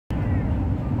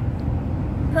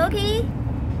Pookie?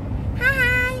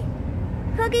 Hi!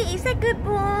 Pookie is a good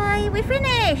boy. We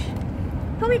finished.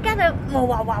 Pookie got a... Oh,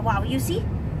 wow, wow, wow. You see?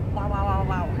 Wow, wow, wow,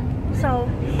 wow. So,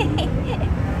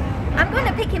 I'm going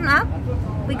to pick him up.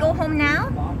 We go home now.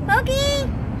 Pookie!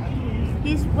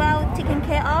 He's well taken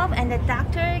care of and the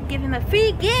doctor give him a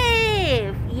free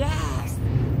gift. Yes.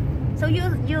 So you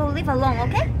live alone,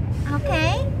 okay?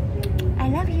 Okay. I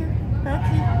love you,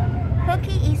 Pookie.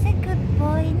 Pookie is a good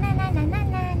boy. Na na na na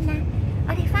na na.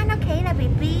 我哋返屋企啦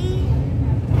 ，baby.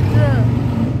 Good.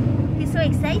 He's so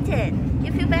excited.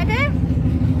 You feel better?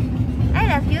 I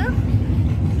love you.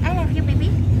 I love you, baby.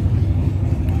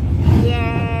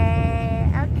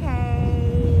 Yeah. Okay.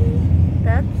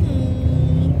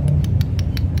 Pookie.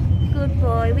 Good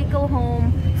boy. We go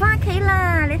home. 返屋企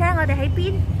啦！你睇下我哋喺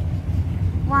邊？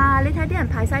哇！你睇啲人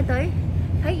排晒隊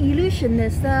喺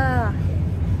Illusionist 啊！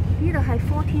呢度係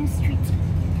 14th Street。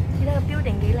你睇個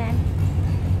building 幾靚，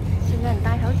仲有人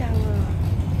戴口罩喎。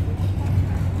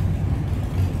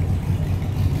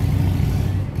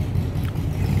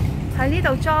喺呢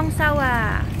度裝修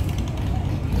啊！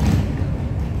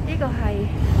呢個係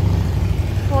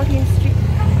 14th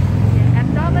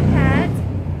Street。Adopt a cat。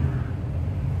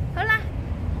好啦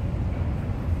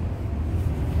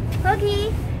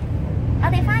 ，Pookie， 我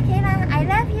哋返屋企啦 ！I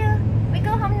love you. We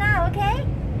go home now, okay?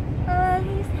 Oh,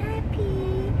 he's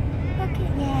happy. Okay,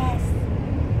 yes.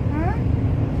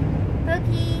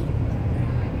 Pookie,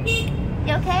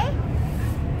 you okay?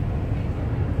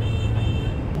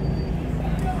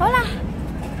 好啦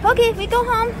 ，Pookie, we go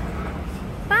home.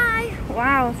 Bye.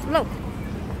 Wow, look,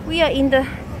 we are in the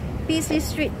busy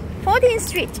street, 14th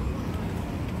Street.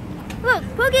 Look,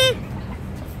 Pookie.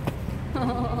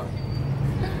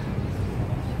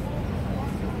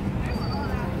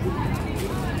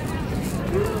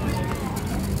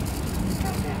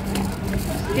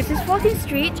 This is 14th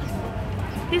Street.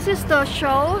 This is the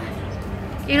show,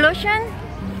 Illusion.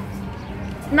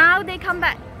 Now they come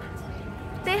back.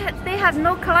 They have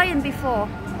no client before.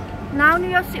 Now New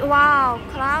York City, wow,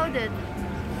 crowded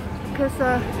because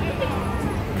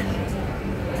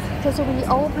we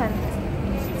open.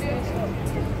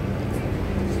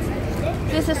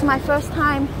 This is my first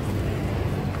time.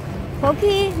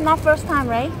 Okay, not first time,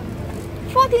 right?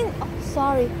 14. Oh,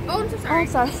 sorry. Oh, I'm so sorry. Oh,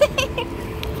 sorry.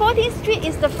 14th Street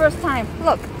is the first time.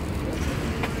 Look.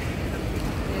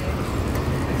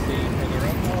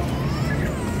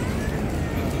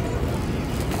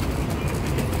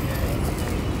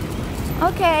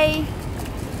 Okay.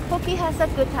 Pookie has a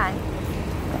good time.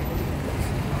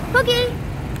 Pookie,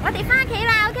 我哋返屋企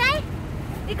啦 ，OK?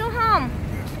 We go home.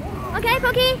 Okay,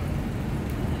 Pookie?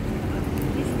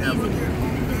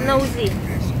 Nosy.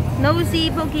 Nosy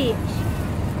Pookie.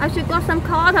 I should got some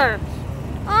quarter.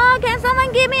 Oh, can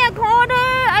someone give me a quarter?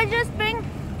 I just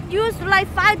used like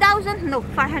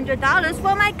 $500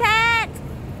 for my cat.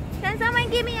 Can someone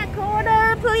give me a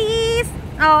quarter, please?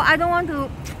 Oh, I don't want to,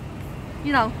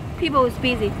 people is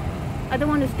busy. I don't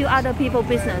want to steal other people's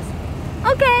business.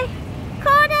 Okay,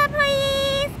 quarter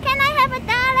please. Can I have $1?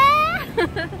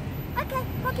 Okay,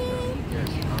 okay.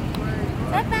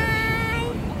 Bye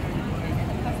bye.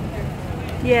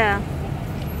 Yeah,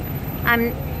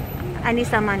 I need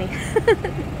some money.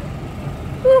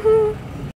 Woohoo!